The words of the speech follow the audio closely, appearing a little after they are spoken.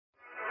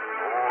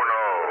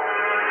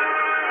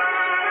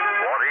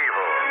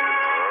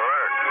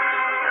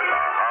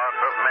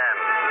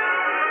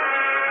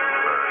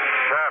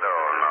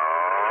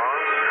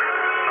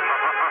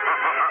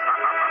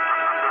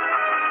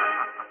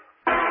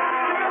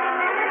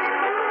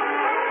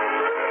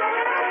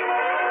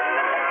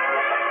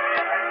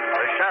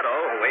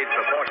masquerades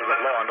for forces of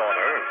law and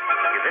order,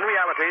 is in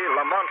reality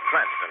Lamont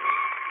Cranston,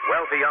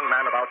 wealthy young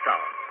man about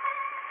town.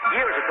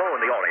 Years ago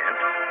in the Orient,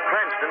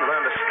 Cranston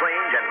learned a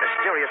strange and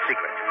mysterious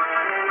secret.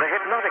 The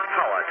hypnotic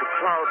power to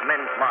cloud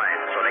men's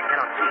minds so they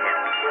cannot see him.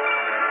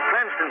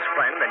 Cranston's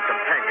friend and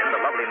companion,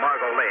 the lovely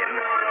Margot Lane,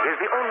 is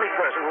the only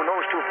person who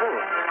knows to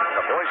whom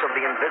the voice of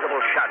the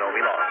invisible shadow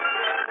belongs.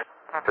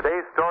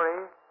 Today's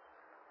story,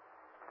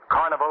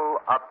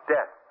 Carnival of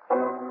Death.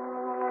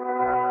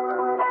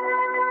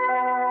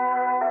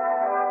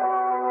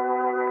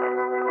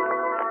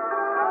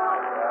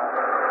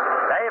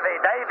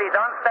 Davy,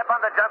 don't step on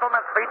the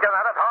gentleman's feet. You're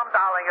not at home,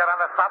 darling. You're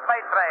on the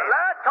subway train.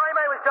 Last time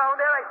I was down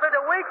there, I spent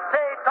a week's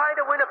pay trying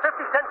to win a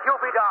 50-cent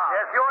Cupid doll.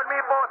 Yes, you and me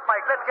both,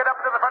 Mike. Let's get up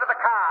to the front of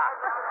the car.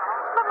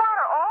 Lamont,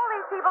 are all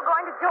these people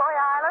going to Joy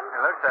Island?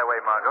 It looks that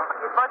way, Margot.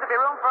 You supposed to be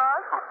room for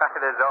us?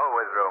 There's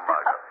always room,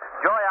 Margot.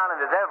 Joy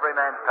Island is every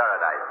man's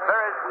paradise.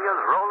 Ferris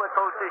wheels, roller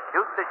coasters,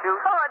 shoot the chute.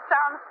 Oh, it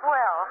sounds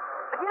swell.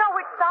 But you know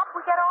which stop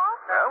we get off?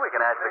 Well, we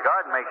can ask the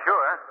guard and make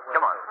sure.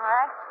 Come on. All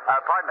right.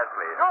 Pardon us,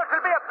 please. Oh,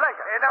 it'll be a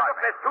pleasure. Hey, now,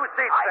 look, there's 2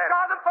 seats I there.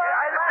 saw them first.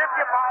 Yeah, I'll flip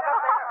you, Father.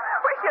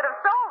 We should have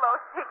sold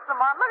those seats,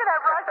 Lamont. Look at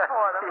that rush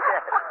for them.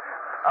 Yes.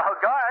 Oh,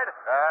 guard.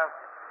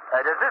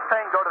 Does this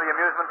train go to the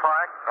amusement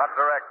park? Not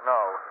direct,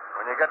 no.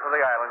 When you get to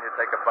the island, you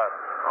take a bus.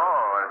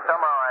 Oh, and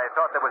somehow I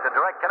thought there was a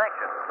direct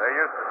connection. There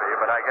used to be,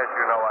 but I guess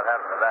you know what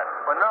happened to that.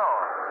 Well,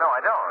 no,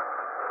 I don't.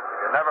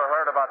 You never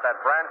heard about that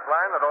branch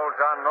line that old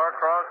John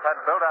Norcross had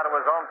built out of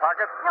his own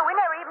pocket? No, we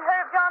never even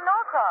heard of John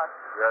Norcross.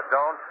 You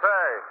don't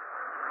say.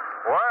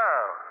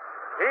 Well,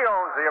 he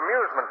owns the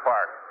amusement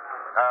park.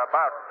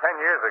 About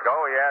 10 years ago,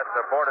 he asked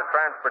the Board of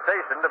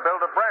Transportation to build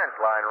a branch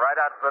line right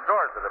out to the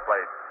doors of the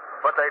place.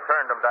 But they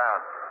turned him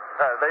down.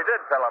 They did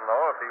tell him,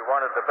 though, if he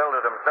wanted to build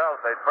it himself,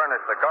 they'd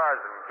furnish the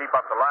cars and keep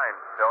up the line.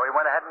 So he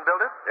went ahead and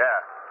built it? Yeah.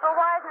 Well,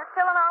 why isn't it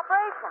still in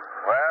operation?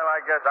 Well,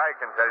 I guess I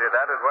can tell you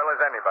that as well as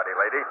anybody,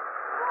 lady.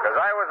 Because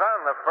I was on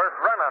the first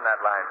run on that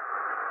line.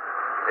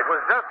 It was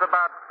just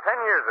about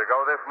 10 years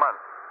ago this month.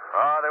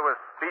 Oh, there was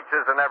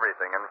speeches and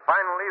everything. And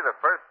finally, the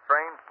first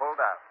train pulled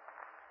out.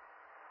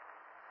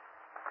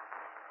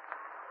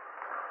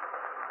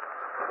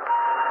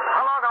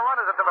 How long a run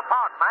is it to the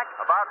park, Mac?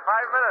 About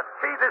 5 minutes.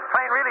 See, this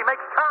train really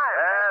makes time.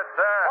 Yes,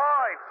 sir.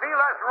 Boy, feel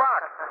us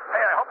rock.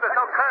 Hey, I hope there's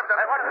no curves in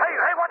it.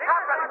 Hey, what's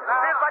happening?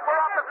 Feels like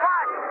we're off the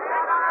track.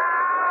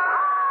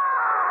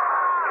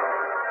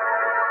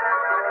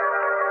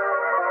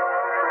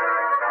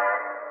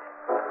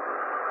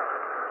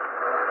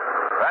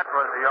 That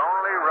was the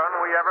only run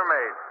we ever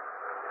made.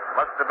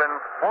 Must have been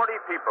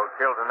 40 people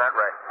killed in that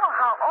wreck. Oh,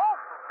 how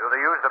awful. Do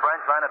they use the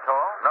branch line at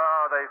all? No,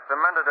 they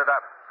cemented it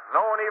up. No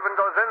one even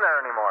goes in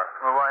there anymore.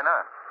 Well, why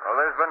not? Well,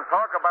 there's been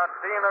talk about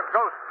seeing a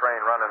ghost train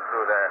running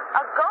through there.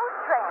 A ghost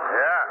train?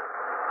 Yeah.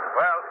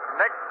 Well,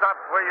 next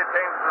stop's where you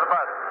change to the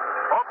bus.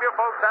 Hope you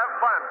folks have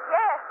fun.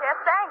 Yes,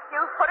 thank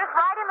you. Put us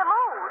right in the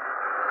mood.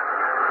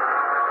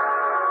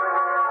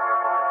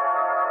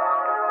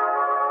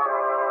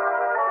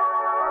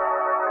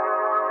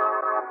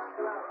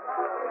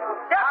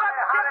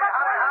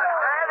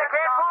 They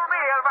can't fool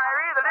me,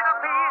 Elvira. The little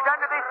peas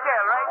under this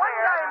shell right One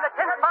there. dime, the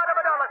 10th part of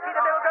a dollar. See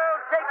the little girl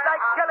shaped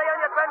like jelly on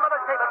your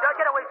grandmother's table. Now,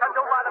 get away, son.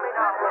 Don't bother me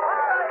now.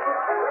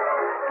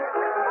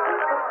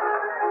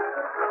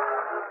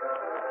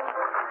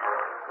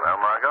 Well,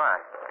 Margot,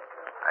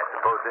 I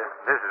suppose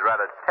this is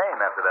rather tame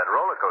after that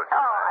roller coaster. Oh,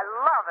 I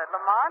love it,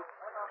 Lamont.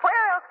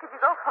 Where else could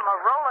you go from a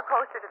roller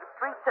coaster to the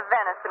streets of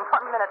Venice in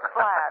 1 minute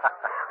flat?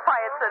 Why,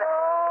 it's a...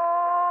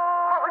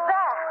 What was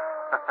that?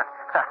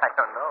 I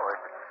don't know.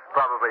 It's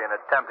probably an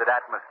attempt at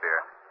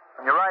atmosphere.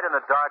 When you ride in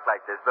the dark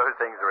like this, those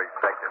things are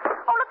expected.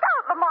 Oh, look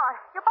out, Lamont.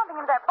 You're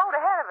bumping into that boat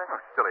ahead of us.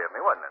 Oh, silly of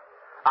me, wasn't it?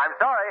 I'm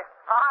sorry.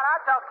 Oh,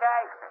 that's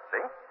okay.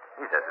 See?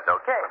 He says it's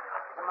okay.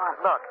 Lamont,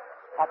 look.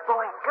 That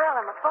boy and girl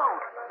in the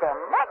boat. They're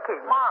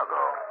naked.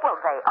 Margot. Well,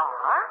 they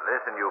are.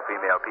 Listen, you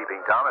female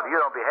peeping Tom. If you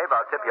don't behave,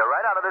 I'll tip you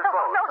right out of this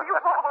boat. No, you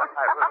won't.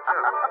 I will,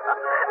 too.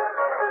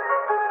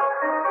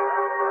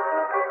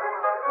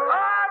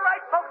 All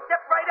right, folks,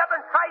 step right up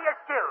and try your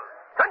skills.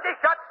 20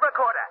 shots per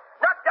quarter.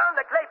 Knock down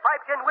the clay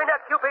pipes and win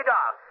a Cupid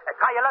doll.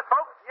 Try your luck,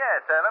 folks.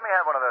 Yes, let me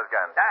have one of those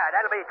guns.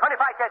 That'll be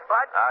 25 cents,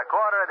 bud. A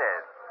quarter it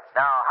is.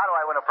 Now, how do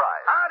I win a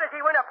prize? How does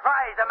he win a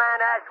prize, the man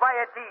asks? Why,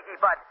 it's easy,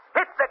 bud.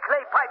 Hit the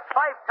clay pipe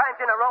 5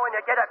 times in a row and you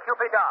get a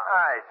Cupid doll.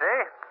 I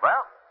see.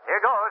 Well, here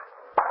goes.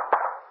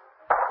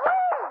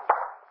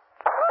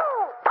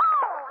 Oh,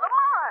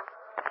 Lamont.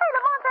 Hey,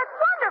 Lamont, that's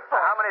wonderful.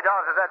 How many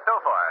dollars is that so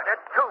far?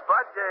 That's 2,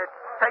 bud.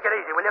 Take it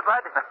easy, will you,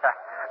 bud?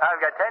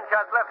 I've got 10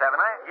 shots left,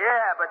 haven't I?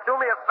 Yeah, but do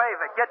me a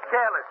favor. Get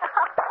careless.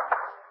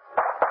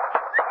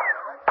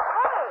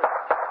 Hey.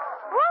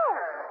 Woo.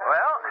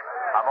 Well,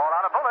 I'm all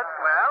out of bullets.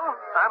 Well,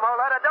 I'm all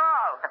out of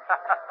doll.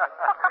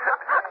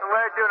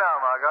 Where to now,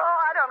 Margot? Oh,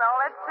 I don't know.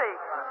 Let's see.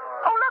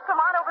 Oh, look,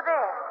 Lamont, over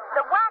there.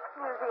 The Wax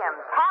Museum.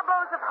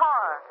 Tableaus of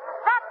Horror.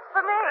 That's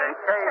for me.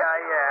 Say,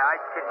 I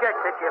suggest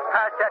that you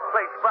pass that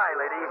place by,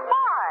 lady.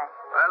 Why?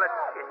 Well,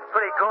 it's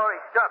pretty gory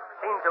stuff.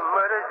 Scenes of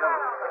murders and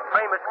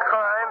famous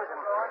crimes.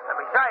 And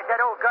besides,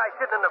 that old guy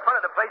sitting in the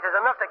front of the place is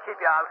enough to keep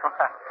you out.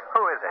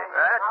 Who is he?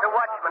 That's the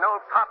watchman,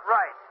 old Pop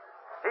Wright.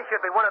 He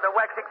should be one of the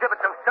wax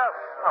exhibits himself.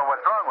 Oh,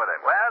 what's wrong with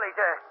him? Well, he's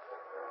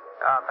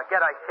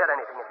forget I said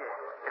anything.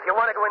 If you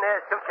want to go in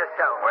there, suit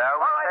yourself. Well,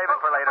 we'll save it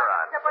for later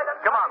on.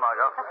 Come on,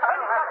 Margot.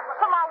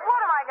 Come on, what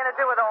am I going to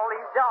do with all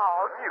these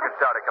dolls? You could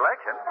start a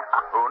collection.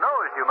 Who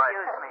knows, you might...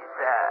 Excuse me,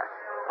 sir.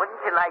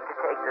 Wouldn't you like to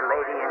take the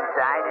lady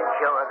inside and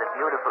show her the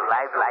beautiful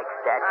lifelike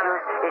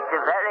statues? It's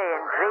a very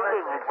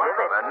intriguing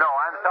exhibit. No,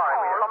 I'm sorry.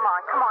 Oh,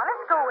 Lamont, come on,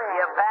 let's go in.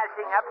 You're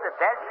passing up the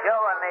best show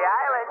on the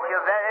island.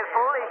 You're very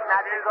foolish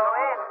not to go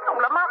in. Oh,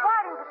 Lamont, why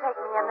didn't you take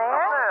me in there?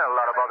 Well, a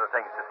lot of other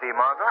things to see,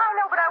 Margot. I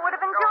know, but I would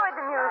have enjoyed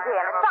the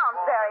museum. It sounds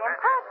very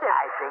impressive.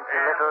 I think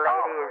the little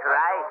lady is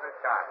right.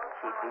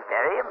 She'd be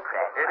very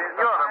impressed.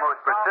 You're the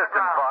most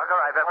persistent barker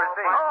I've ever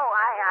seen. Oh,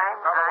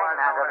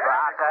 I'm not a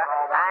barker.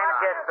 I'm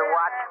just the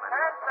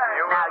watchman.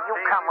 Now, you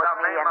come with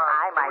me, and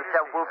I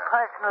myself will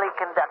personally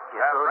conduct you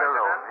through the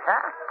rooms,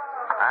 huh?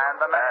 And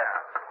the mayor.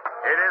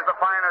 It is the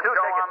finest Two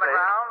show tickets, on the please.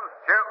 grounds.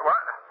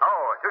 What?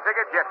 Oh, 2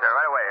 tickets? Yes, sir.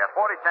 Right away.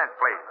 40 cents,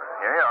 please.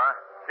 Here you are.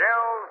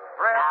 Chills,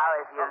 thrills. Now,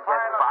 if you'll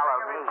just follow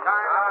me.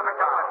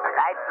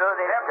 Right through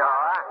this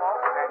door.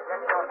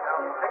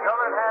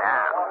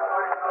 Now,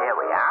 here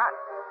we are.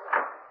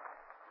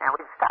 Now,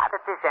 we'll start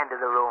at this end of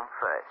the room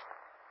first.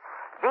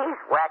 These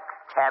wax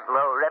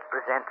tableaux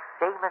represent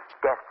famous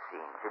death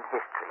scenes in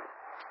history.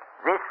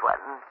 This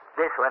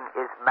one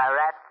is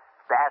Marat's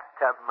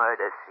bathtub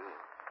murder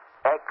scene.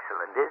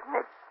 Excellent, isn't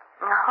it?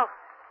 Oh,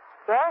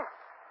 yes,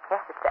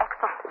 it's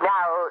excellent.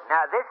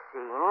 Now this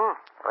scene...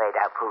 Wait,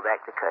 I'll pull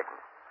back the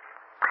curtain.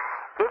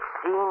 This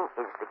scene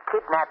is the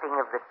kidnapping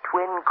of the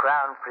twin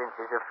crown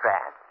princes of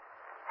France.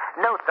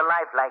 Note the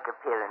lifelike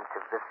appearance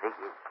of the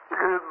figures.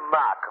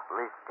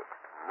 Remarkable, isn't it?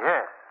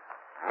 Yes.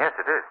 Yes,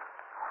 it is.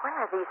 Where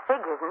are these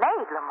figures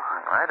made,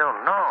 Lamont? I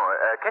don't know.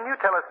 Can you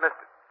tell us,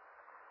 Mr...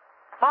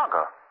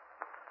 Margot.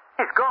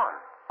 He's gone.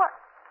 What?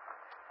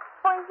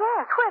 Why,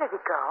 yes. Where did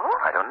he go?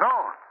 I don't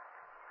know.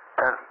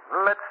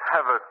 Let's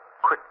have a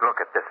quick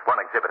look at this one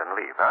exhibit and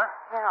leave, huh?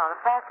 Yeah, the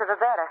faster the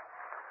better.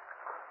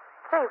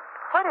 Say,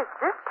 what is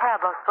this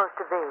tableau supposed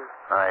to be?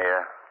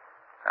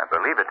 I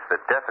believe it's the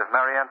death of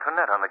Marie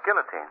Antoinette on the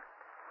guillotine.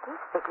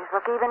 These figures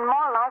look even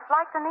more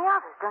lifelike than the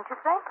others, don't you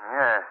think?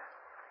 Yes.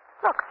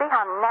 Look, see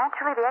how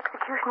naturally the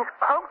executioner's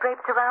cloak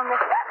drapes around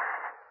this.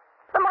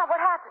 Lamont, what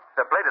happened?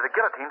 The blade of the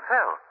guillotine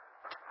fell.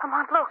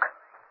 Lamont, look.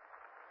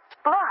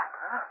 Blood.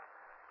 Huh?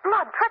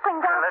 Blood trickling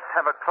down. Let's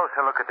have a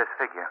closer look at this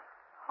figure.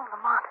 Oh,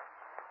 Lamont.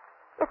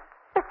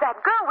 It's that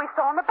girl we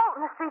saw on the boat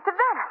in the streets of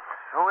Venice.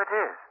 So it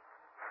is.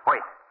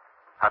 Wait.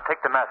 I'll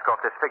take the mask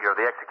off this figure of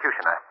the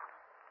executioner.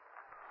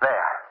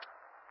 There.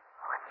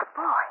 Oh, it's the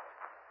boy.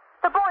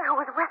 The boy who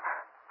was with her.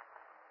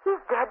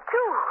 He's dead,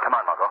 too. Come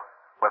on, Margot.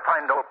 We'll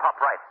find old Pop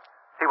Wright.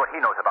 See what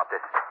he knows about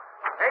this.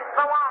 It's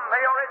the one,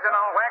 the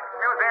original Wax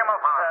Museum of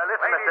Art.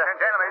 Listen, Ladies mister. and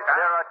gentlemen.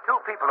 There are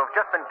 2 people who've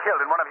just been killed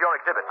in one of your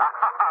exhibits.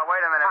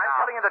 Wait a minute I'm now.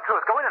 telling you the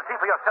truth. Go in and see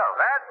for yourself.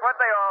 That's what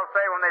they all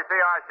say when they see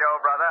our show,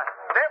 brother.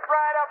 Step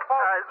right up,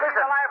 folks. See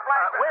Listen, the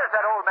lifelike. where's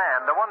that old man,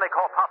 the one they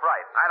call Pop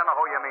Wright? I don't know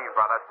who you mean,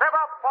 brother. Step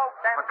up, folks.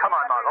 And Come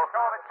on, Margot.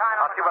 show the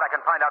China. I'll see what I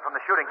can find out from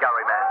the shooting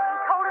gallery man.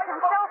 He told us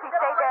himself he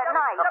stayed there at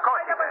night. Of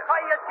course he did.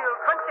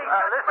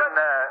 Listen,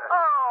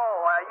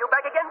 You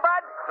back again,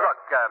 Bud? look,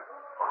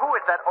 who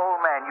is that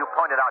old man you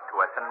pointed out to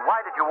us, and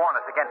why did you warn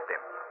us against him?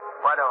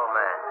 What old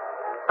man?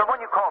 The one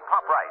you call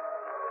Pop Wright.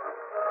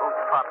 Who's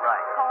Pop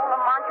Wright? Oh,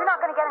 Lamont, you're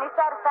not going to get any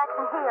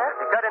satisfaction here.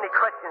 If you got any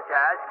questions to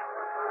ask,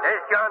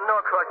 there's John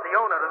Norcross, the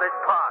owner of this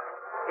park.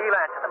 He'll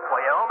answer them for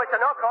you. Oh, Mr.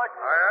 Norcross?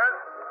 Yes?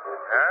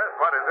 Yes?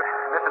 What is it?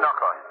 Mr.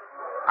 Norcross,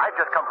 I've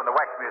just come from the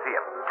Wax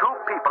Museum.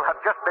 2 people have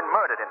just been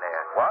murdered in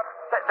there. What?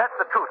 That's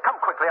the truth. Come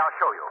quickly, I'll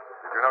show you.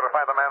 Did you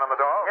notify the man on the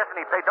door? Yes, and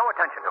he paid no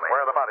attention to me.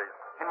 Where are the bodies?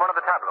 In one of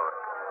the tableaus.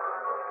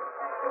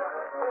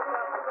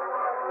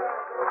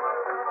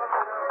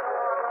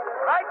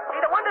 Right?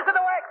 See the wonders of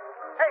the wax?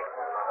 Hey.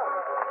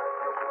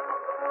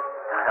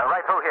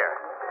 Right through here.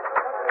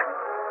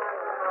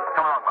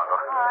 Come along, Margot.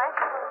 All right.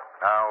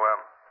 Now,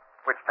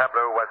 which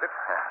tableau was it?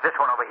 This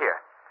one over here.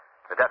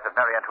 The death of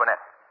Marie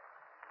Antoinette.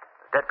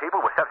 The dead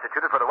people were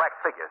substituted for the wax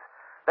figures.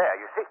 There,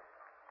 you see.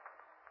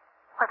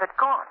 Why, they're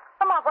gone.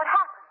 Lamont, what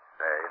happened?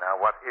 Say, now,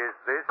 what is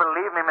this?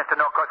 Believe me, Mr.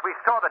 Norcross, we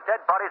saw the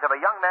dead bodies of a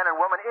young man and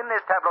woman in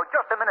this tableau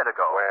just a minute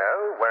ago.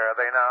 Well, where are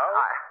they now?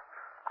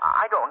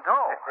 I don't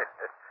know.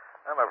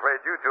 I'm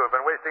afraid you 2 have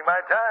been wasting my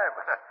time.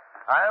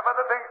 I have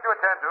other things to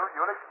attend to.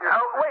 You'll excuse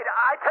me. Wait,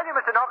 I tell you,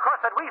 Mr.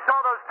 Norcross, that we saw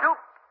those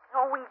 2...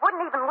 Oh, we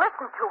wouldn't even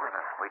listen to it.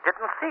 We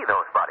didn't see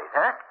those bodies,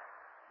 huh?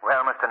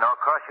 Well, Mr.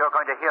 Norcross, you're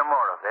going to hear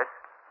more of this.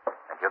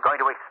 And you're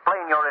going to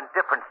explain your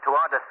indifference to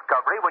our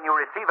discovery when you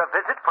receive a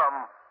visit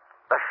from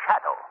the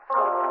Shadow.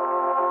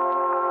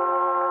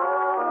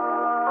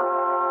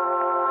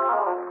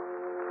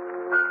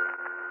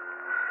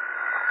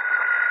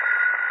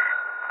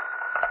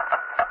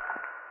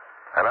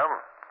 Hello?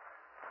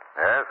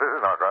 Yes, this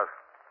is Norcross.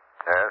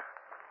 Yes.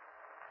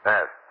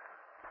 Yes.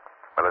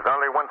 Well,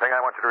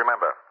 want you to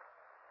remember.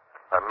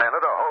 The men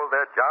are to hold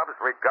their jobs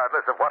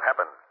regardless of what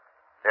happens.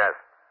 Yes.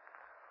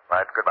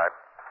 Right, goodbye.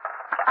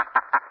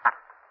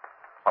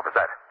 What was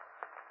that?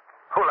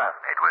 Who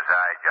laughed? It was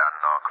I, John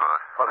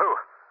Norcross. Well, who?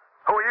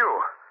 Who are you?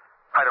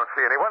 I don't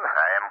see anyone.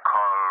 I am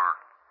called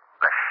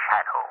the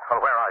Shadow.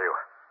 Well, where are you?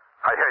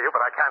 I hear you, but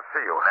I can't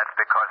see you. That's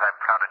because I've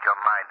clouded your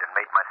mind and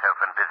made myself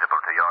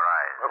invisible to your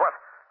eyes. What?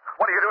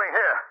 What are you doing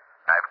here?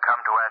 I've come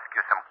to ask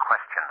you some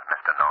questions,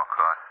 Mr.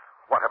 Norcross.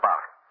 What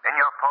about? In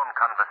your phone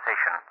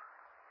conversation,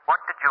 what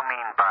did you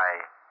mean by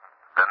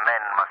the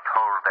men must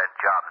hold their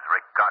jobs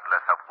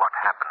regardless of what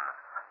happens?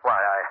 Why,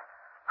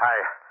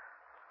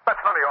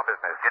 That's none of your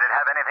business. Did it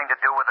have anything to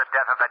do with the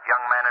death of that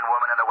young man and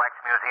woman in the Wax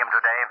Museum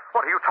today?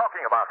 What are you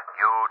talking about?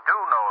 You do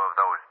know of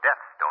those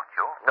deaths, don't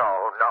you? No.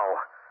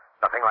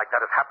 Nothing like that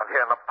has happened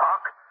here in the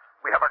park.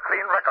 We have a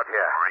clean record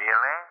here.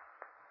 Really?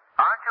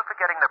 Aren't you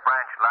forgetting the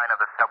branch line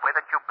of the subway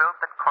that you built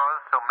that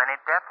caused so many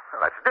deaths?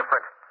 Well, that's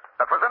different.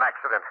 That was an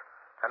accident.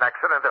 An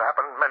accident that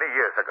happened many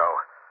years ago.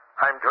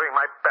 I'm doing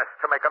my best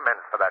to make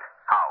amends for that.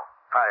 How?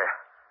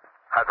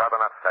 I'd rather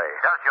not say.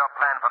 Does your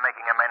plan for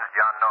making amends,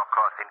 John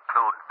Norcross,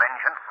 include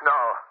vengeance? No.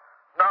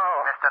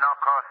 Mr.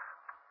 Norcross,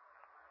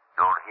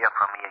 you'll hear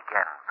from me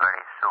again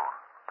very soon.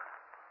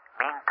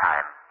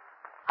 Meantime,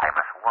 I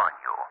must warn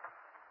you.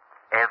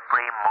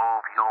 Every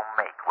move you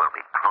make will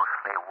be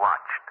closely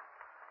watched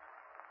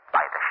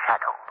by the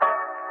Shadow.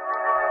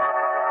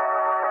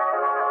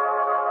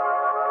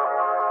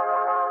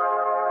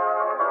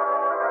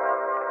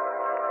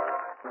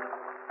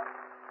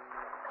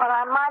 Well,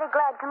 I'm mighty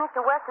glad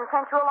Commissioner Weston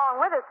sent you along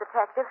with us,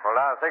 Detective. Well,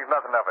 now, think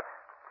nothing of it.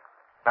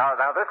 Now,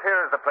 this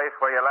here is the place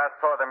where you last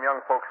saw them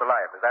young folks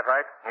alive. Is that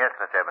right? Yes,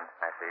 Miss Evans.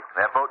 I see.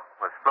 Their boat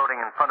was floating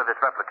in front of this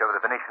replica of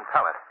the Venetian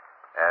Palace.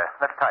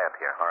 Let's tie up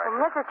here. All right. And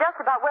this is just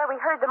about where we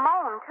heard the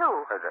moan,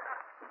 too.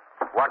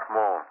 What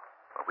moan?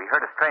 Well, we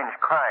heard a strange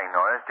crying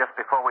noise just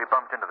before we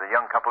bumped into the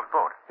young couple's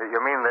boat. You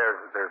mean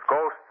there's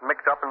ghosts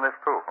mixed up in this,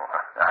 too?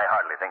 I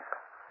hardly think so.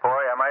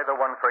 Boy, am I the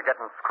one for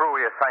getting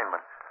screwy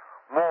assignments.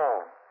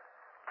 Moan.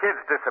 Kids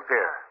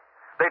disappear.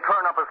 They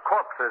turn up as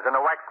corpses in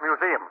a wax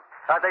museum.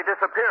 They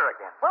disappear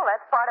again. Well,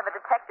 that's part of a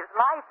detective's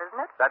life, isn't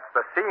it? That's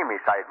the seamy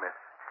side, miss.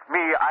 Me,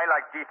 I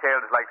like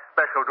details like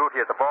special duty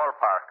at the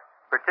ballpark.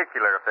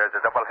 Particular if there's a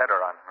doubleheader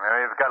on. Well,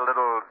 we've got a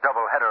little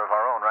doubleheader of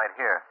our own right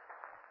here.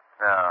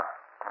 Now,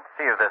 let's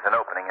see if there's an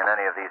opening in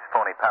any of these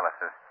phony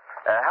palaces.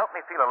 Help me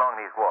feel along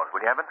these walls,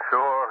 will you, Evans?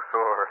 Sure.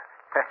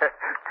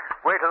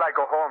 Wait till I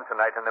go home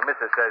tonight and the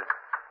missus says,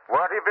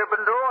 "What have you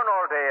been doing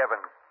all day,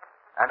 Evans?"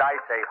 And I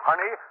say,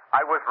 "Honey,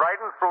 I was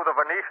riding through the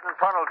Venetian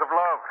tunnels of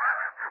love."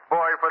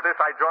 Boy, for this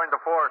I joined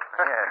the force.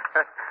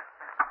 Yes.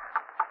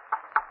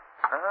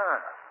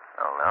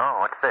 Oh, no.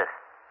 What's this?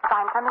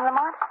 Find something,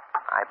 Lamont?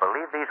 I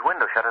believe these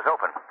window shutters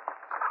open.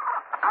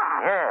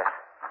 Yes.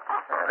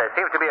 There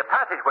seems to be a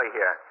passageway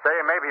here. Say,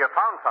 maybe you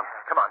found something.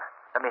 Come on.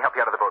 Let me help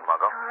you out of the boat,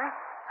 Margot. All right.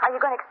 Are you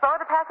going to explore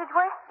the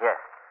passageway? Yes.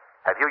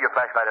 Have you your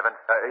flashlight, Evans?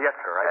 Yes,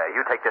 sir.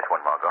 You take this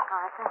one, Margot. All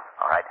right, sir.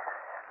 All right.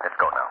 Let's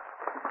go now.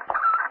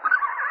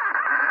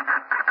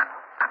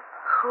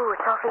 Ooh,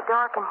 it's awfully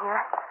dark in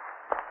here.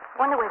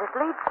 Wonder where this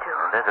leads to.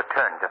 There's a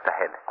turn just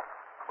ahead.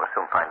 We'll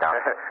soon find out.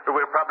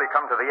 We'll probably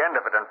come to the end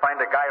of it and find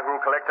a guy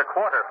who'll collect a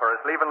quarter for us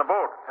leaving the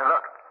boat.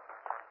 Look.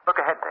 Look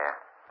ahead there.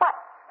 What?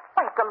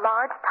 Why, it's a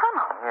large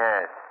tunnel.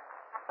 Yes.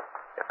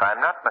 If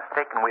I'm not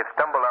mistaken, we've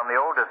stumbled on the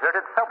old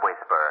deserted subway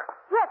spur.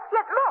 Yes,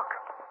 look.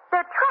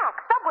 They're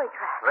tracks, subway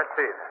tracks. Let's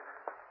see.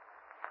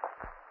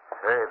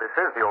 Hey, this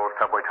is the old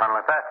subway tunnel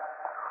at that.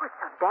 Oh, it's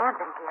so damp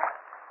in here.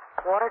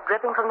 Water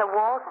dripping from the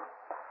walls.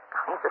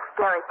 Golly, it's a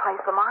scary place,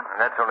 Lamont.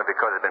 And that's only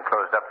because it's been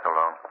closed up so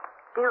long.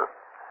 Do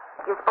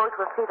you suppose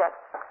we'll see that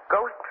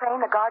ghost train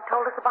the guard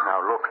told us about?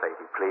 Now, look,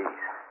 lady, please.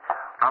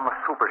 I'm a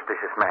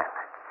superstitious man.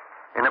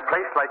 In a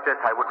place like this,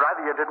 I would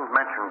rather you didn't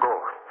mention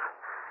ghosts.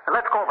 And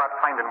let's go about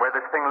finding where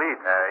this thing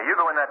leads. You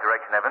go in that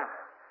direction, Evans.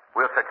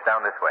 We'll search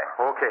down this way.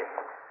 Okay.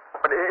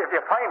 But if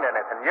you find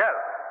anything, yell.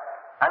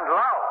 And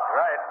loud.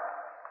 Right.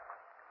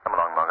 Come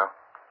along, Margot.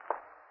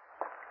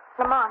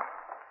 Lamont,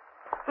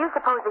 do you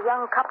suppose the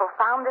young couple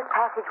found this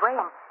passageway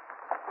and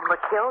were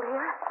killed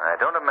here? I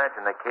don't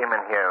imagine they came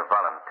in here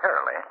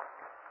voluntarily.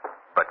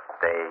 But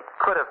they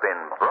could have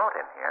been brought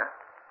in here.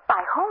 By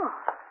whom?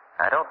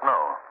 I don't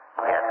know.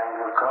 Where are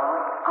you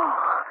going?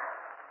 Oh,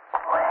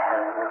 Where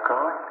are you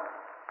going?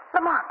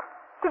 Lamont,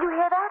 did you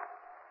hear that?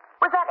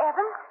 Was that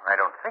Evans? I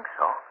don't think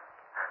so.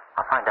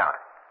 I'll find out.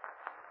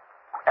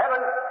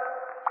 Evans!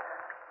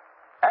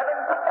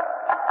 Evans!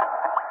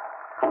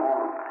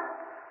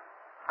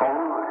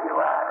 Fools you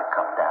are to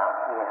come down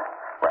here.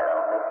 Well,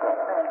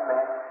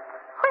 miss.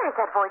 Where is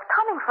that voice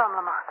coming from,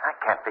 Lamont? I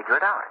can't figure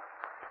it out.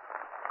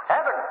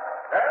 Evans!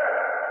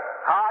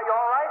 Are you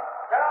all right?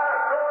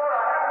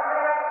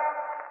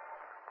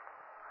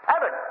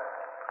 Evans!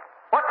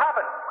 What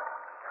happened?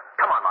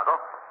 Come on, Margot.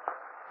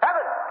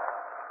 Evans!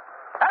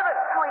 Evans!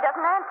 Oh, he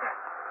doesn't answer.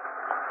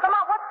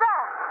 Lamont, what's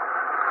that?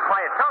 Why,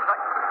 it sounds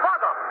like...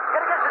 Margot!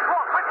 Get against this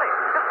wall, quickly!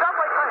 The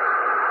subway train!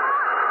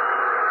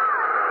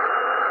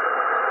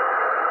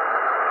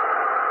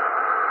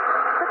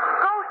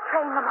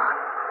 train, Lamont.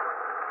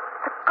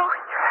 The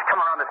ghost train. Come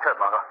on this curb,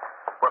 Margot.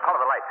 We'll follow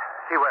the lights.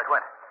 See where it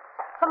went.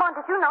 Lamont,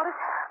 did you notice?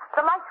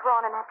 The lights were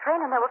on in that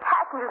train, and there were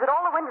passengers at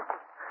all the windows.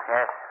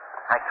 Yes,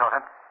 I saw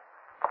them.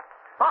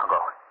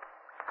 Margot,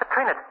 the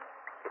train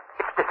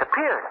it's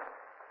disappeared.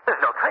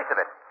 There's no trace of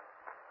it.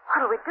 What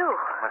do we do?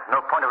 There's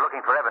no point of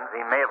looking for Evans.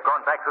 He may have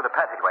gone back through the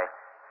passageway.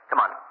 Come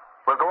on.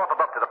 We'll go up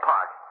above to the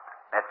park.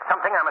 There's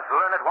something I must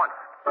learn at once.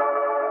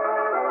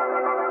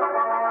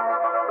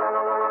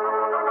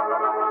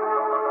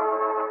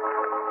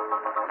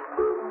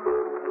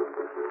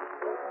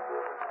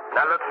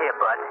 Now, look here,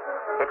 Bud.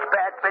 It's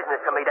bad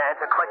business for me to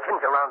answer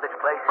questions around this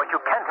place. But you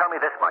can tell me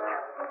this much.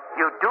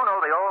 You do know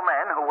the old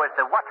man who was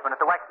the watchman at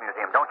the Wax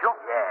Museum, don't you?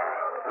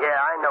 Yeah,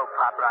 I know,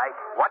 Pop, right?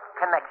 What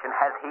connection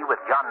has he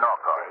with John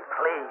Norcross? Hey,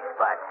 please,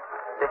 Bud.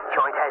 This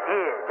joint has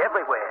ears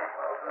everywhere.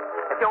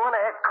 If you want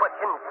to ask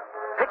questions,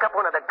 pick up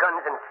one of the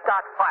guns and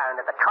start firing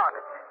at the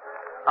targets.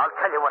 I'll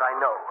tell you what I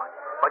know.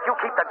 But you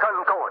keep the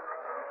gun going.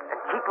 And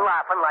keep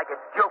laughing like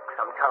it's jokes,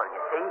 I'm telling you,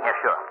 see? Yeah,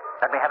 sure.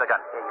 Let me have the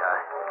gun. Here you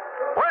are.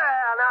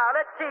 Well, now,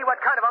 let's see what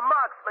kind of a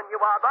marksman you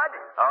are, Bud.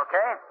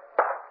 Okay.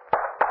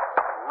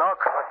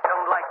 Norcross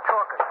don't like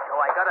talking, so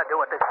I gotta do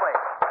it this way.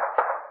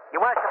 You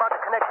asked about the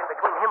connection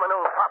between him and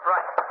old Pop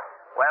Wright.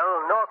 Well,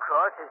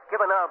 Norcross has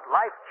given out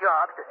life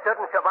jobs to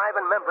certain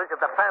surviving members of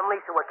the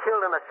families who were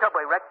killed in a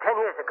subway wreck 10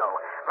 years ago.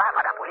 Laugh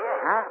it up, will you?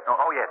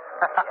 Oh, yes.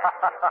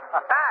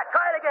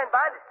 Try it again,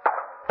 Bud.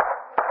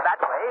 That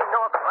way,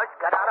 Norcross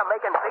got out of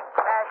making big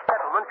cash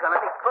settlements on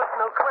any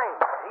personal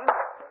claims, see?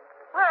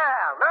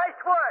 Well, nice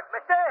work,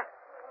 mister.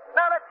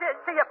 Now let's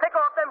see you pick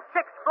off them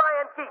 6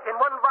 flying geese in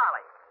one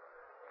volley.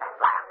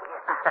 Laugh, will you?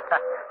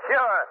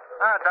 Sure.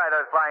 I'll try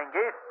those flying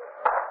geese.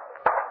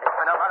 There's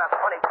been a lot of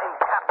funny things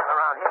happening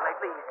around here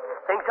lately.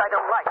 Things I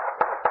don't like.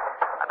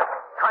 I've been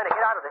trying to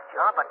get out of this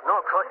job, but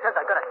Norcross says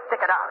I've got to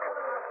stick it out.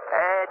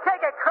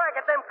 Take a crack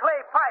at them clay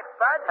pipes,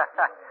 Bud.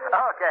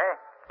 Okay.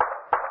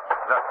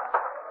 Look,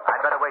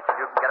 I'd better wait till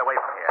you can get away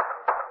from here.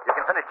 You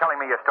can finish telling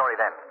me your story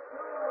then.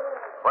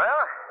 Well,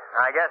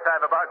 I guess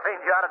I've about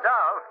cleaned you out of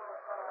dolls.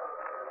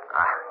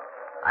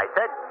 I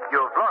said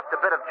you've lost a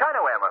bit of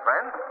chinaware, my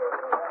friend.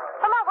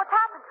 Lamont, what's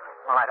happened?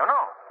 Well, I don't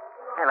know.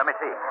 Here, let me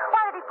see.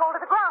 Why did he fall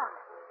to the ground?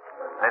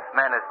 This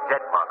man is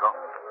dead, Margot.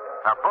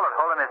 A bullet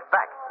hole in his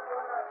back.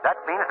 That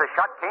means the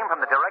shot came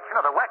from the direction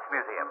of the Wax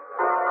Museum.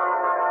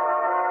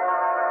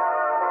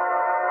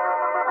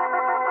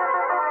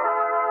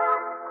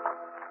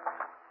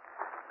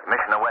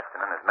 Commissioner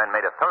Weston and his men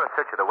made a thorough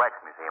search of the Wax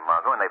Museum,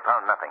 Margot, and they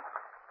found nothing.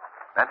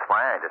 That's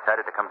why I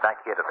decided to come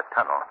back here to the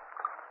tunnel.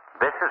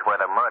 This is where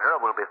the murderer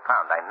will be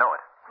found. I know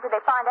it. Did they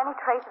find any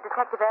trace of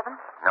Detective Evans?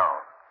 No.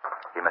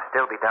 He must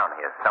still be down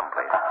here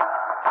someplace.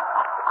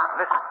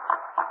 Listen.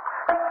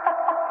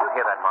 You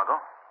hear that, Margot?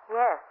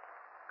 Yes.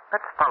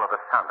 Let's follow the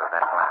sound of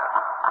that laugh.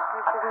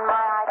 This isn't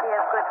my idea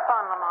of good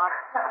fun, Lamont.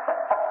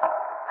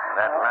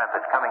 That laugh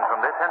is coming from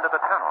this end of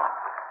the tunnel.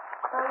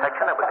 The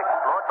section that was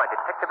explored by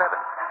Detective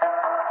Evans.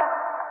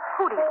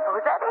 Who do you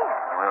suppose that is?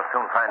 We'll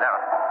soon find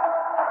out.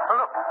 Oh,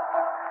 look.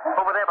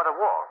 Over there by the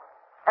wall.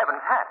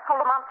 Evans' hat.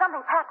 Oh, Lamont,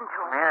 something's happened to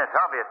him. Yes,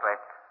 obviously.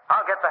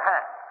 I'll get the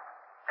hat.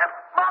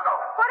 Margot!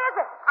 What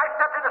is it? I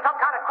stepped into some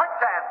kind of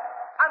quicksand.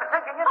 I'm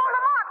sinking in. Oh,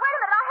 Lamont, wait a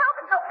minute. I'll help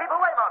you. No, keep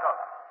away, Margot.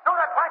 Throw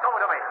that plank over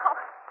to me. Oh,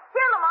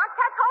 here, Lamont.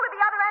 Catch hold of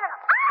the other end and...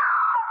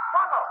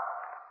 Margot!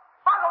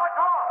 Margot, what's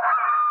wrong?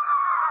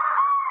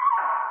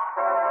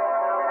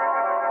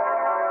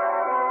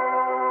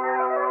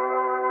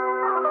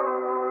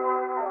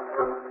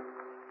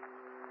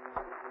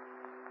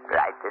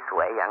 Right this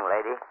way, young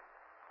lady.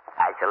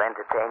 I shall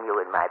entertain you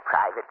in my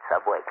private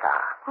subway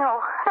car.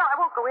 No, I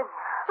won't go in.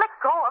 Let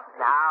go of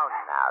me. Now,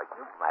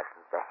 you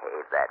mustn't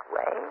behave that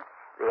way.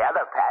 The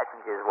other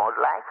passengers won't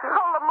like you.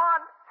 Oh,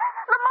 Lamont.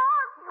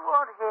 Lamont! He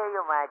won't hear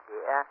you, my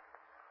dear.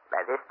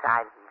 By this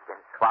time, he's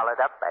been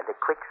swallowed up by the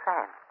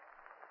quicksand.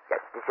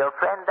 Just as your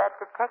friend, that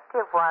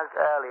detective, was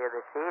earlier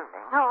this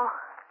evening. No,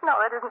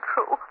 that isn't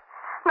true.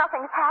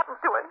 Nothing's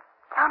happened to him.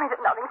 Tell me that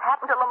nothing's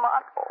happened to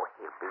Lamont. Oh,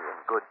 he'll be in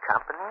good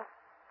company.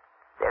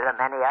 There are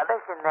many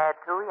others in there,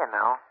 too, you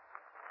know.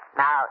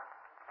 Now,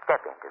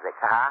 step into the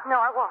car.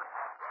 No, I won't.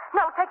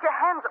 No, take your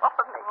hands off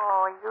of me.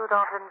 Oh, you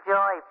don't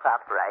enjoy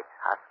Pop Wright's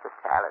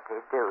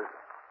hospitality, do you?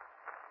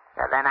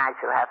 Now, then I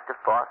shall have to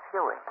force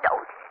you in. Stop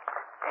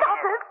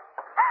it.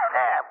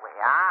 There we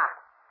are.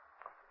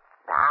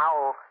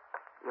 Now,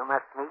 you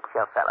must meet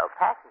your fellow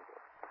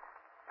passengers.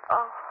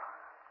 Oh,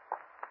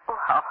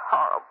 how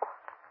horrible.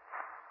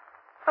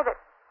 But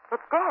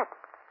it's dead.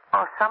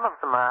 Oh, some of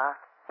them are,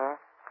 yes.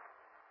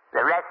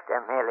 The rest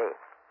are merely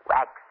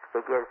wax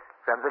figures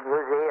from the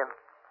museum.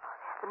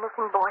 The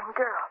missing boy and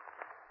girl.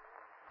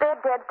 They're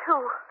dead,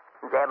 too.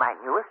 They're my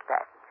newest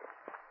passengers.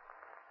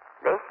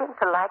 They seem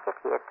to like it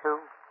here,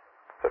 too,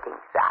 sitting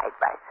side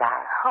by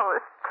side. Oh,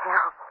 it's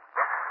terrible.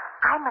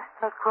 I must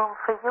make room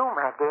for you,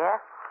 my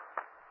dear.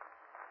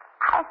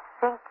 I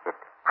think that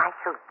I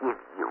shall give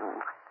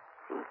you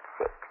seat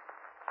 6.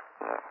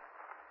 Yes.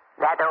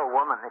 That old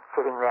woman that's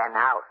sitting there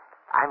now,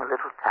 I'm a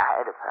little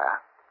tired of her.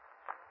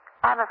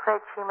 I'm afraid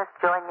she must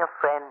join your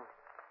friend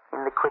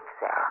in the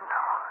quicksand.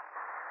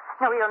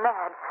 No, you're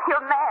mad.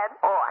 You're mad.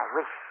 Oh, I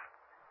wish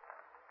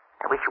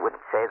you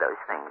wouldn't say those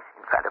things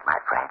in front of my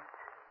friends.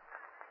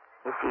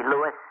 You see,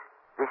 Louis,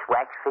 this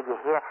wax figure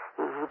here,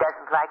 he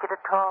doesn't like it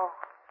at all.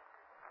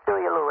 Do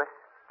you, Louis?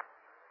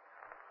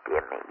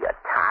 Dear me, your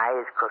tie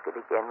is crooked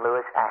again,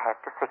 Louis. I have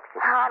to fix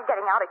it. I'm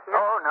getting out of here.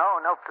 Oh,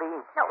 no,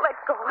 please. No, let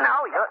go.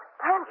 No, you're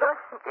Angela.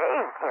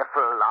 staying here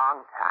for a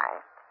long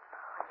time.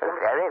 A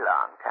very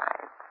long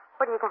time.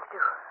 What are you going to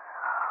do?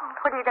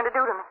 What are you going to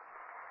do to me?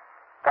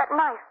 That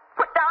knife.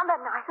 Put down that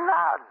knife.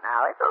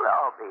 Now, it'll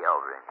all be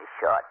over in a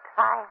short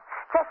time.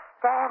 Just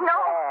stand No.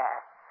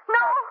 there. No.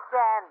 Just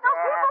stand No,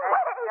 there. keep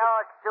away. No,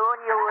 soon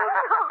you will.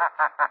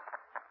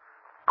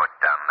 Put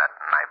down that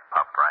knife,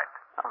 Upright.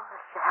 Oh, the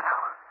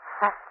shadow.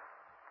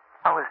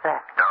 What was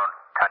that? Don't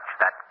touch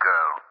that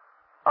girl.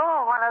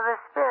 Oh, one of the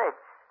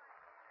spirits.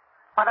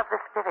 One of the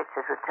spirits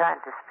has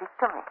returned to speak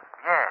to me.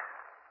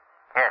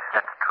 Yes,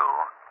 that's true.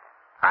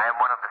 I am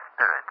one of the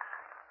spirits.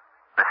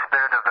 The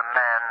spirit of the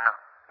man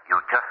you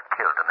just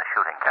killed in the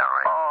shooting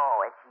gallery.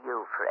 Oh, it's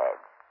you, Fred.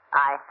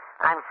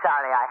 I'm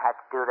sorry I had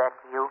to do that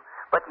to you,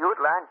 but you'd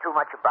learned too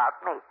much about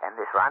me and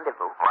this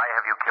rendezvous. Why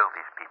have you killed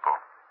these people?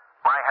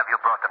 Why have you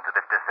brought them to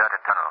this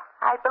deserted tunnel?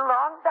 I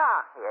belong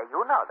down here.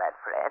 You know that,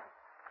 Fred.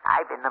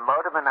 I've been the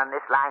motorman on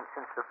this line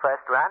since the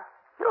first run.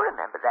 You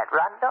remember that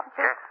run, don't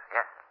you?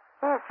 Yes.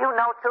 Yes, you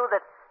know, too,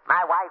 that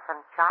my wife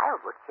and child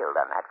were killed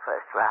on that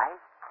first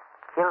ride.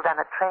 Killed on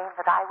a train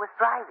that I was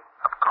driving.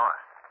 Of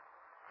course.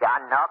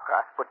 John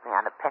Norcross put me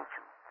on a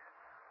pension.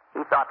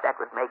 He thought that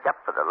would make up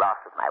for the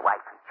loss of my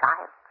wife and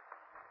child.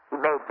 He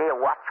made me a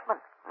watchman.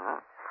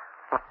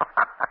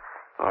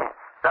 Yeah,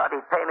 thought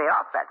he'd pay me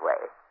off that way.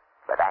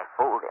 But I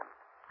fooled him.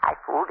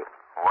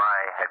 Why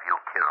have you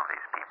killed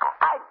these people?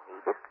 I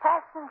needed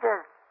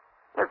passengers.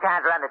 You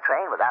can't run a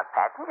train without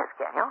passengers,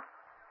 can you?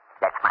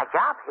 That's my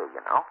job here,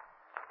 you know.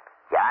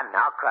 John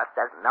Norcross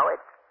doesn't know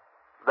it,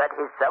 but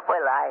his subway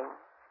line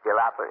still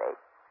operates.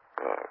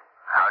 Yes.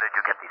 How did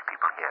you get these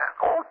people here?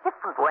 Oh,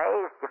 different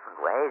ways.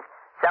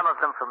 Some of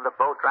them from the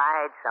boat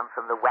ride, some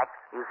from the wax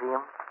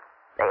museum.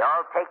 They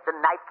all take the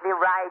nightly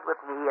ride with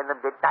me in the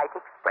Midnight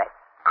Express.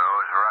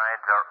 Those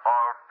rides are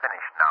all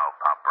finished now,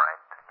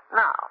 Upright.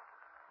 No,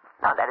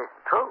 that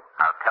isn't true.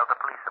 I'll tell the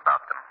police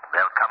about them.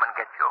 They'll come and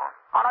get you.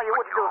 Oh, no, you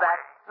wouldn't do that.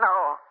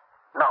 No,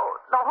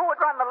 who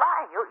would run the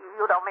line?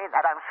 You don't mean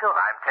that, I'm sure.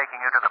 I'm taking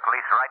you to the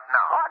police right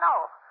now. Oh,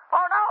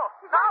 no.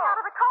 He's running out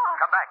of the car.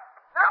 Come back.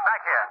 Come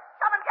back here.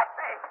 Come and get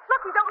me.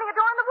 Look, he's opening a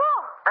door in the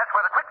wall. That's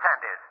where the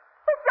quicksand is.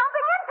 He's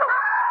jumping into it.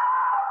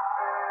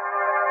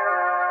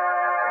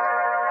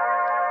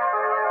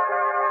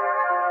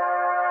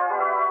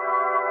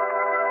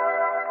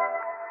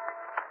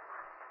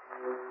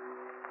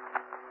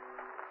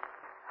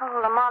 Oh,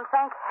 Lamont,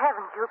 thank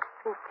heaven you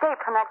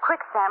escaped from that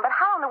quicksand. But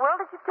how in the world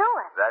did you do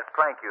it? That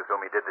plank you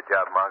told me did the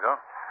job, Margot.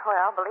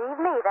 Well,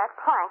 believe me, that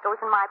plank goes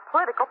in my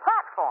political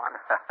platform.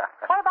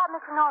 What about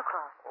Mr.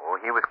 Norcross? Oh,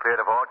 he was cleared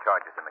of all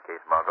charges in the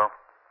case, Margot.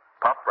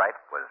 Wright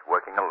was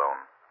working alone.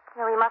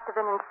 You know, he must have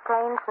been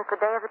insane since the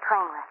day of the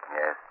train wreck.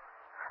 Yes.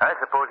 I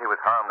suppose he was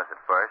harmless at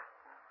first.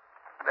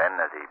 Then,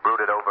 as he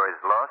brooded over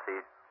his loss, he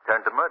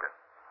turned to murder.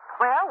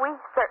 Well, we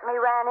certainly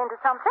ran into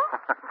something.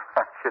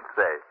 I should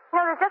say. You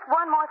know, there's just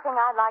one more thing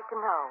I'd like to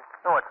know.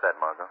 What's that,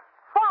 Margot?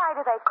 Why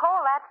do they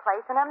call that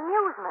place an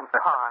amusement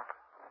park?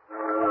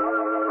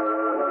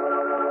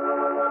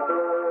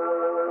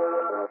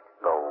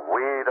 The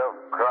weed of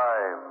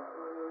crime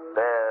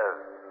bears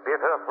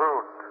bitter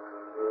fruit.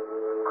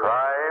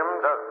 Crime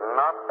does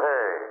not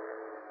pay.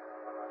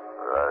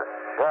 The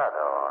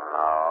shadow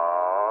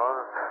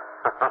knows.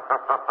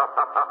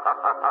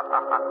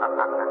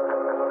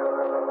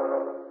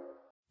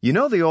 You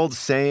know the old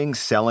saying,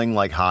 selling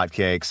like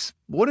hotcakes?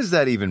 What does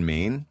that even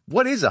mean?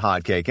 What is a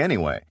hotcake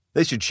anyway?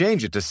 They should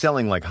change it to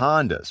selling like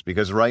Hondas,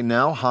 because right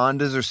now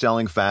Hondas are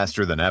selling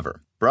faster than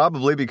ever.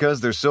 Probably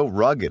because they're so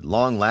rugged,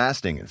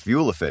 long-lasting, and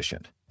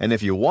fuel-efficient. And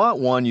if you want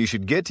one, you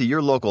should get to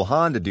your local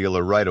Honda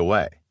dealer right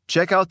away.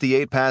 Check out the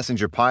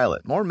 8-passenger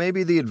Pilot, or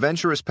maybe the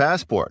adventurous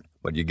Passport.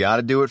 But you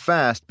gotta do it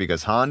fast,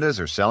 because Hondas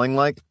are selling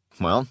like,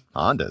 well,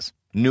 Hondas.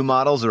 New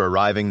models are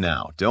arriving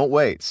now. Don't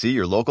wait. See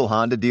your local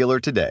Honda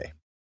dealer today.